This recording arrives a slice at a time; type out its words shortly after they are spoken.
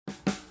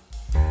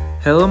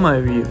Hello my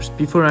viewers,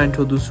 before I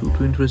introduce you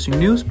to interesting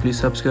news, please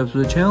subscribe to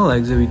the channel,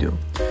 like the video.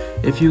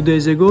 A few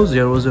days ago,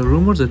 there was a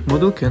rumor that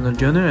model Kendall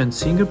Jenner and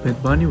singer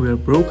Bad Bunny were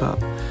broke up.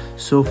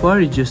 So far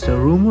it's just a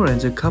rumor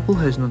and the couple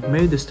has not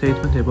made a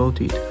statement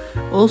about it.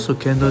 Also,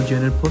 Kendall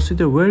Jenner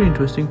posted a very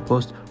interesting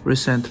post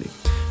recently.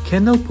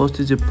 Kendall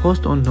posted the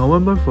post on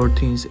November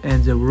 14th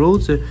and they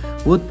wrote that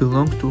what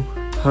belongs to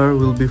her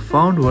will be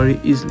found very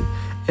easily.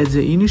 At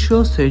the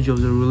initial stage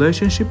of the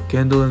relationship,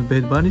 Kendall and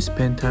Bad Bunny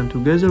spent time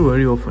together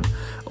very often.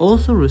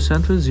 Also,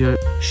 recently their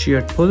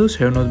shared photos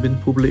have not been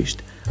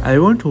published. I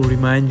want to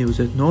remind you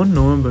that on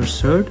November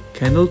 3rd,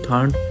 Kendall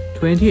turned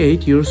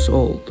 28 years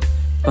old.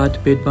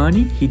 But Bad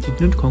Bunny, he did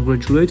not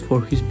congratulate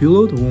for his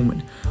beloved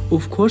woman.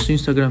 Of course,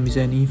 Instagram is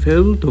an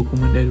infallible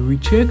document and we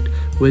checked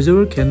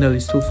whether Kendall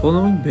is still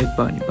following Bad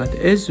Bunny. But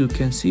as you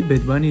can see,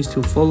 Bad Bunny is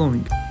still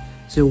following.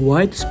 The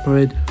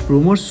widespread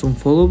rumors soon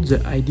followed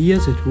the idea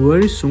that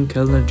very soon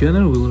Kendall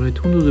Jenner will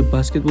return to the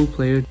basketball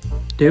player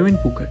Devin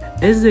Booker.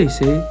 As they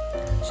say,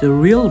 the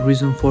real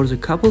reason for the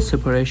couple's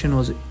separation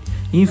was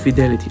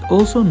infidelity.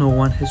 Also, no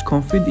one has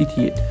confirmed it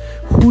yet.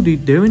 Who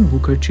did Devin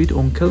Booker cheat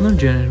on Kendall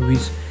Jenner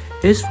with?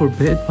 As for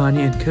Bad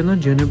Bunny and Kendall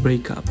Jenner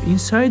breakup,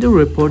 insider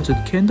reports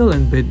that Kendall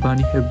and Bad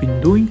Bunny have been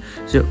doing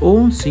their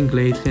own thing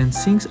lately and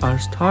things are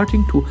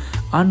starting to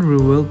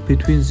unravel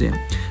between them.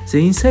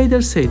 The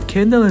insider said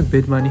Kendall and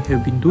Bad Bunny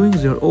have been doing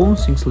their own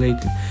things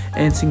lately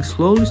and things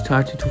slowly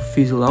started to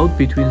fizzle out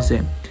between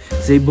them.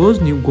 They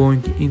both knew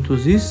going into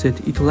this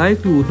that it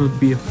likely would not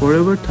be a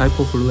forever type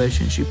of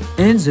relationship,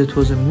 and that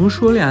was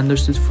mutually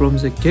understood from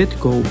the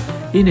get-go.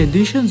 In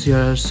addition,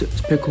 there are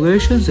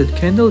speculations that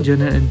Kendall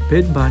Jenner and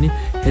Bad Bunny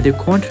had a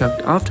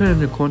contract. After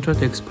the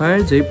contract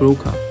expired, they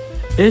broke up.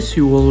 As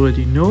you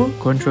already know,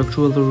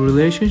 contractual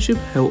relationships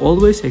have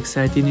always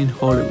excited in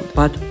Hollywood.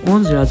 But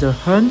on the other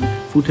hand,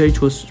 footage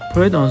was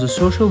spread on the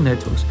social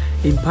networks,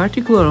 in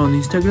particular on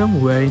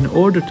Instagram, where in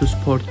order to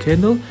support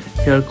Kendall,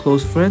 her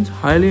close friends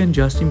Hailey and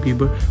Justin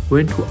Bieber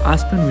went to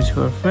Aspen with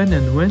her friend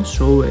and went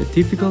through a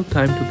difficult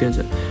time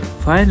together.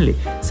 Finally,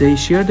 they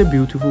shared the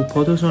beautiful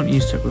photos on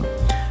Instagram.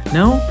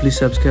 Now, please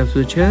subscribe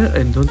to the channel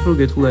and don't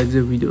forget to like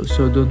the video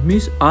so don't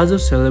miss other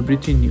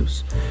celebrity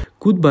news.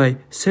 Goodbye,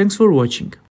 thanks for watching.